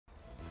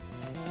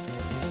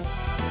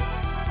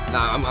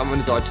Nah, I'm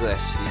gonna dodge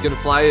this. He's gonna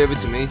fly over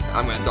to me.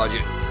 I'm gonna dodge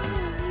it.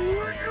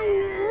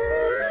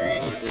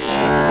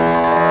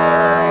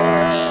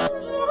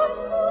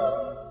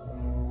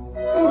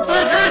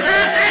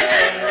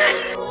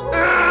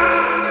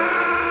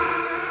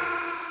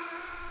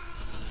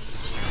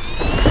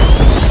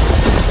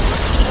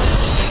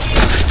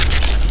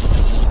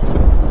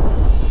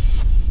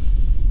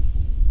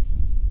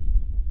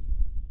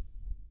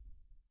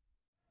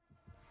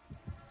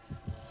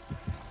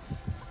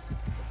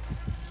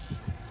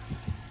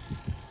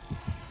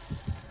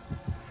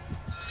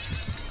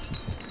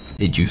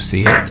 Did you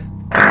see it?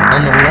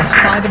 On the left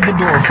side of the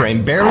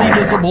doorframe, barely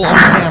visible on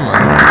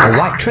camera, a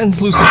white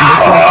translucent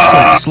mist-like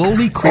cloak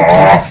slowly creeps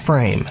into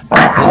frame.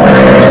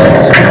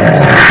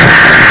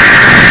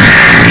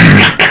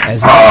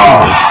 As it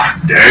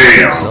appeared.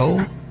 Damn! So,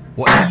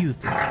 what do you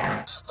think?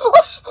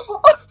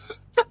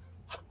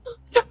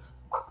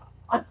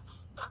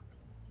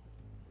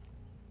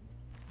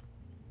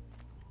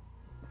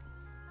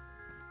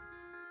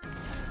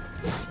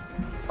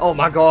 Oh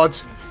my god.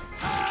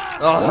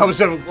 Oh, that was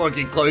so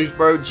fucking close,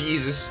 bro.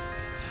 Jesus.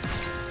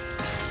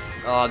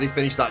 Oh, they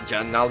finished that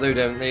gen now, though,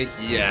 don't they?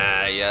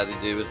 Yeah, they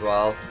do as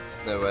well.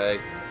 No way.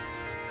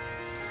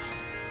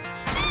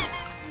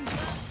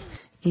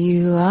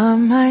 You are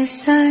my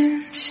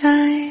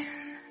sunshine,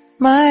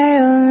 my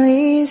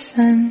only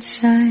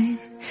sunshine.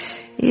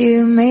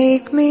 You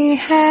make me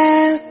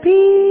happy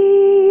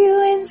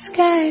when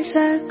skies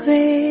are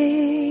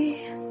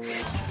gray.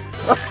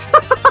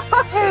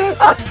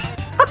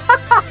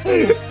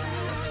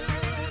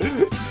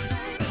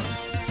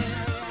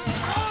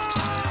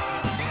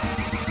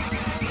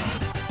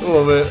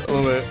 Love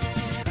it.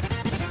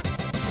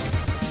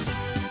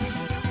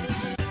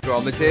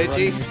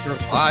 Dramaturgy.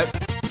 Alright.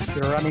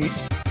 You're running.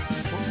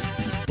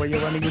 Where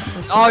you're running is.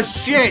 Oh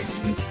shit!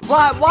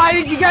 Why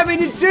did you get me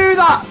to do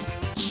that?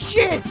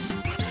 Shit!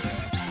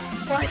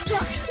 Right, so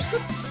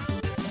actually.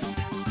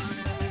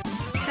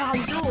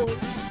 Damn, George.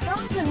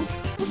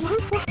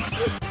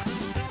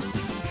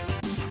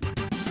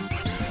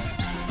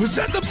 Was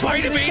that the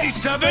bite of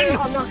 87?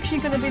 I'm actually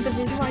gonna be the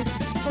reason why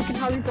fucking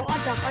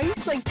Harrybotter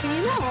dies. Like, can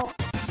you not?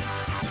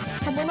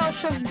 Can we not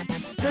shove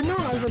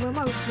bananas in her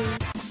mouth, please?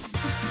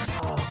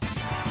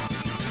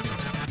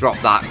 Drop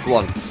that. Go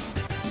on.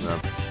 No.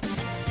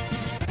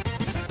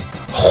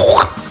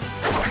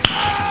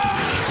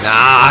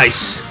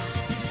 Nice.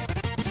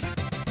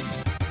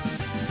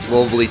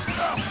 Lovely.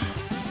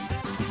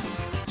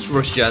 Just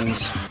rush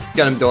gens.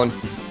 Get them done.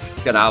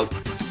 Get out.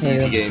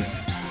 Easy game.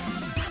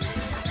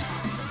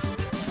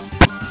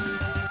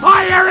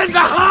 Fire in the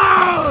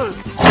hole!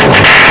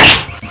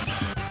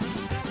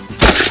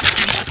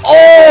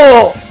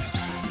 Oh!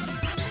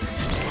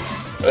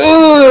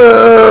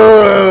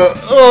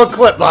 Oh,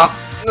 clip that.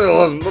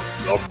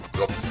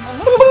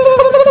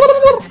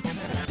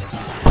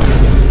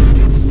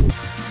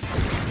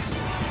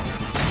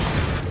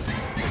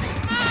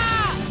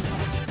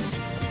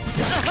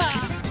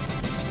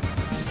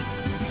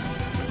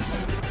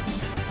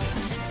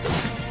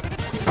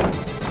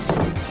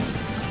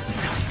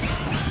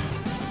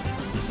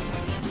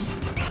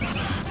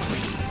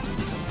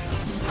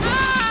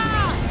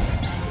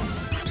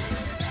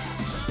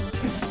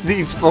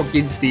 These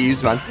fucking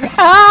Steves, man.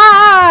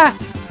 Ah!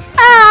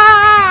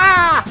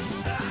 Ah!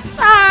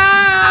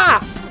 Ah!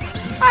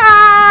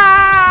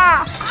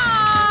 Ah!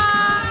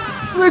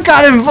 Look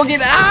at him,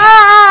 fucking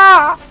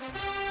ah!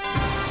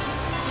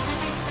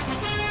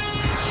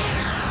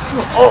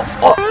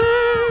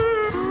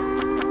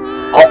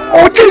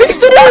 Oh, did he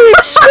still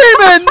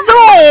screaming?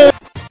 No!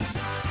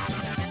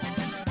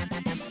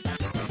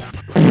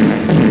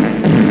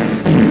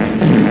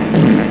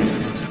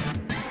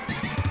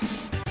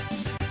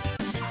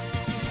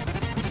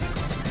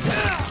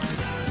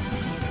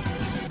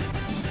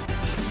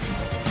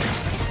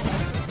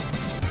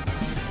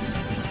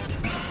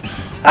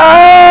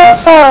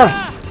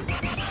 Ah!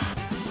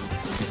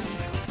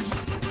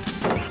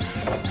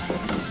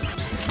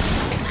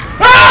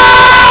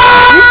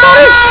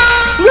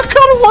 Look at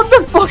him, what the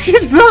fuck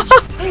is that?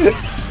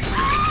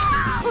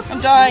 I'm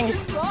dying.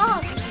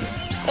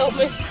 Help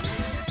me.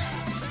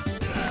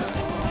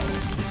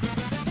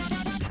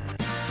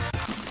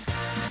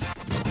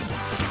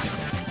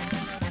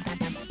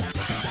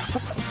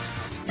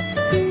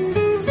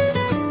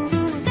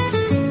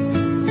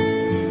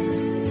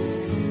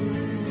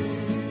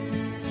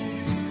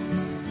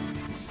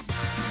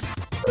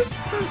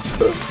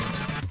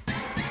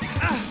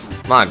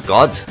 My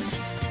god.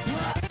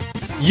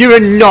 You're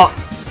not.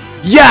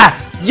 Yeah,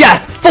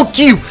 fuck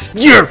you.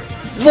 You're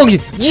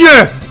fucking,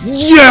 you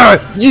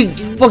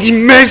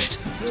fucking missed.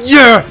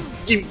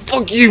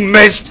 Fuck you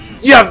missed.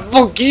 Yeah,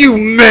 fuck you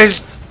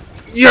missed.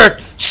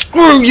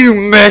 Screw you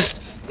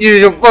missed.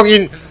 You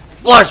fucking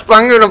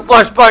flashbang, you're gonna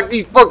flashback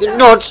these fucking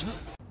nuts.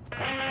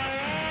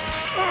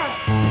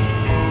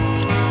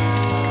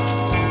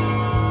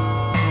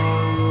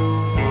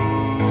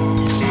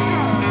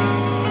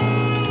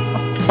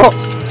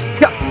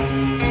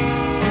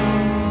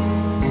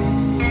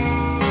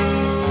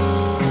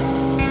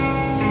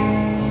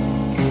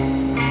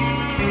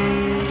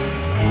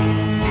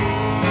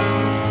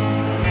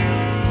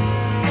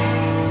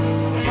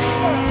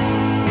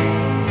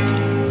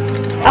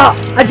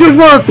 I just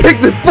want to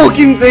pick the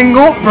fucking thing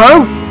up,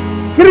 bro.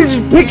 Can I just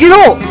pick it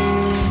up?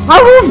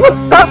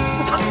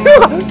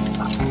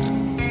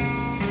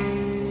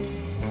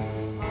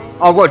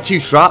 I've got 2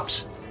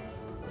 straps.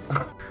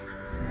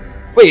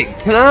 Wait,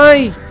 can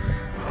I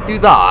do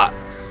that?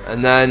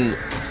 And then...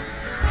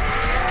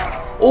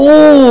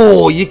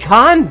 Oh, you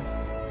can?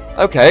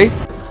 Okay.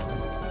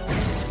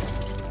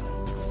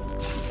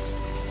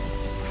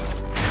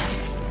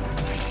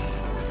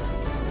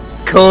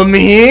 Come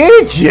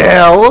here,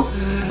 Jill.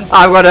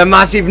 I've got a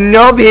massive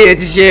knob here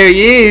to show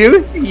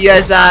you.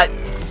 Yes, that.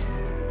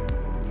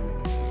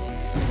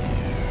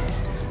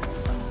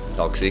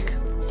 Toxic.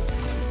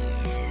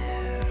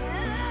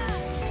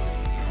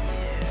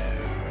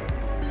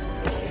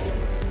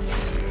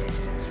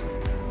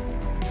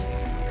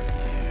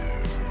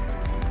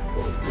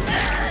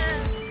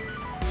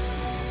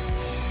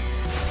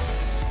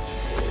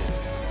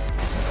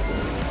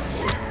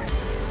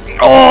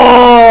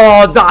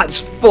 Oh,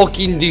 that's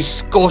fucking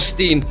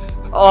disgusting.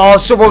 Oh,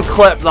 someone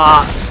clip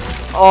that.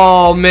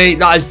 Oh, mate,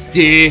 that is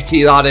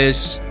dirty, that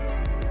is.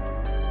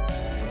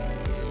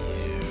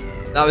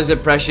 That was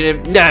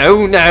impression.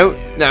 No,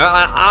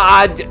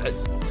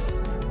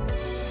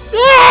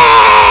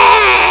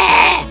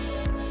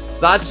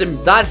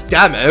 that's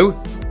demo.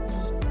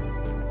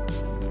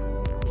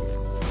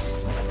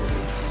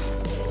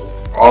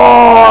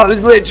 Oh, it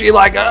was literally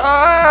like a...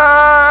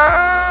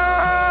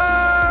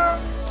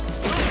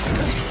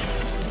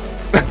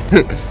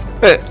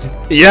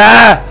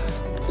 Yeah,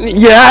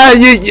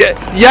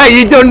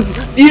 you done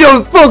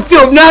fucked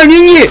up now,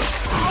 didn't you?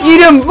 You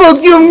done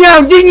fucked up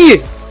now, didn't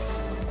you?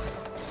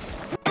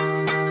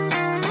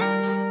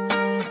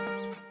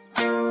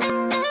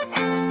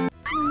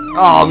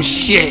 Oh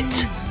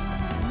shit!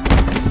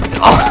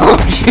 Oh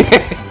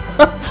shit!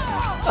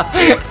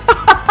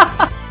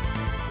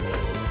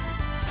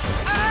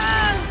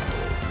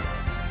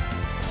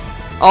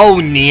 Oh,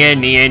 Nia.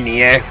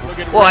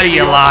 What do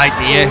you like,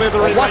 Nia?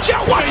 Watch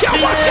out!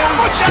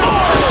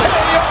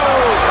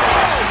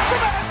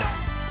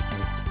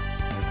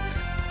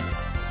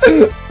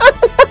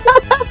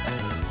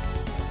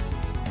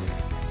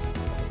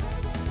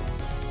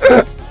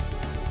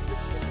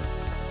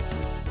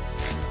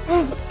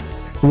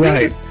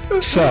 Right,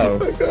 so,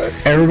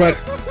 everybody...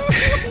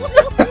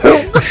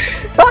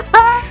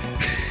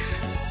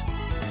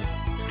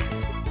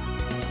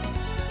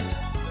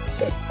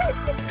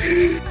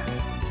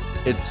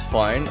 It's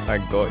fine, I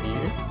got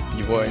you.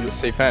 You were in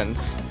safe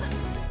hands.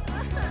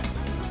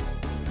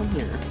 Come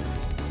here.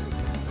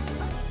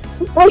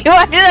 Why did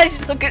I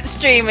just look at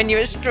stream and you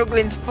were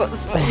struggling to put the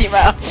sweat in your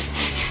mouth?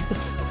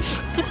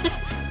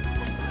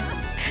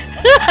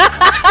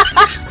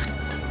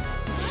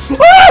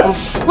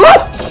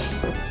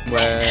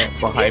 Where?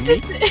 Behind me?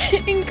 It's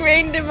just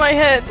ingrained in my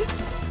head.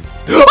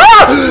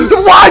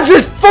 Why is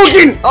it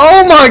fucking...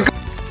 Oh my god!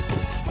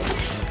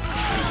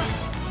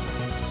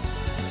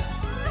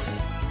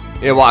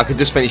 You know what, I could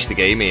just finish the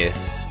game here.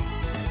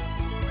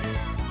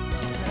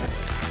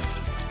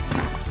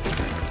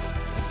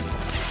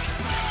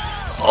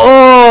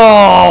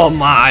 Oh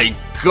my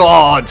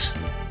god!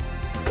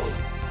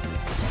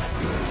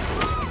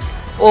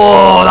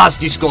 Oh, that's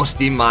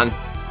disgusting, man.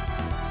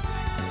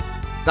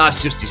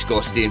 That's just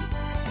disgusting.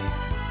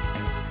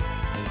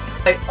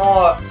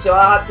 Oh, so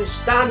I had to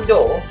stand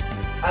up,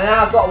 and then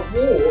I've got to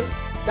walk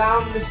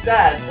down the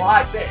stairs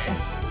like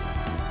this,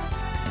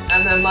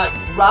 and then like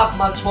grab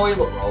my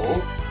toilet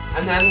roll,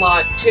 and then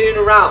like turn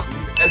around,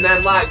 and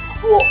then like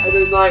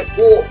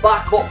walk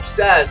back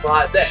upstairs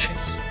like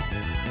this,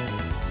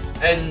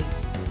 and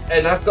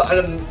I've got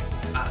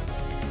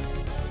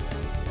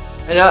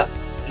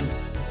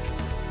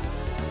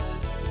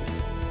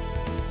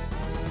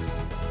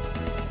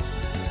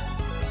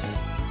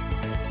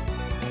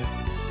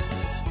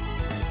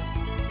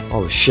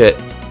oh shit.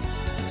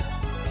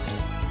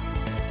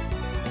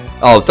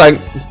 Oh,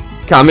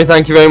 Cammy,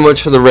 thank you very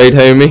much for the raid,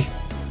 homie.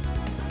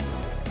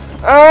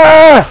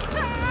 Ah!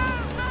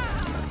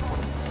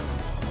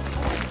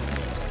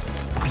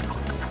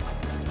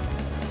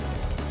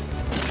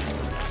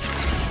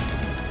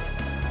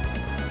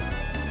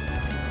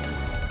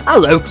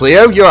 Hello,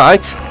 Cleo, you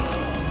alright?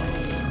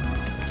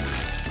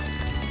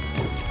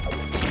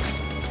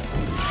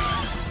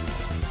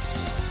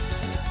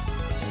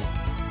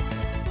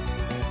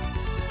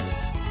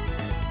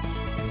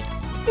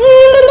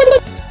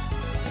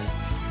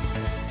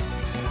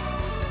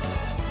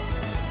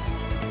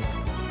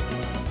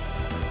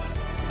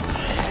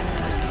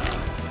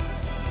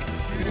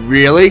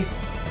 Really?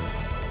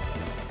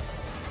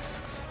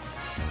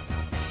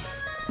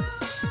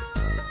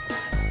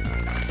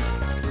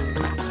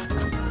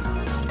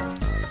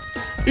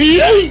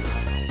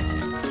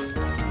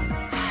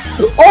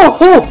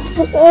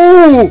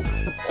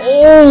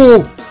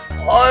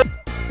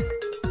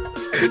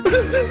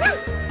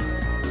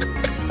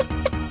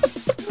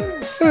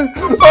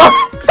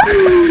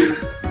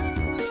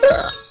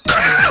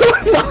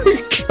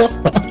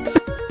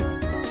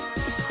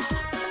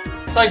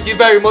 Thank you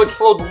very much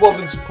for the love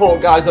and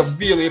support, guys. I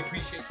really appreciate it.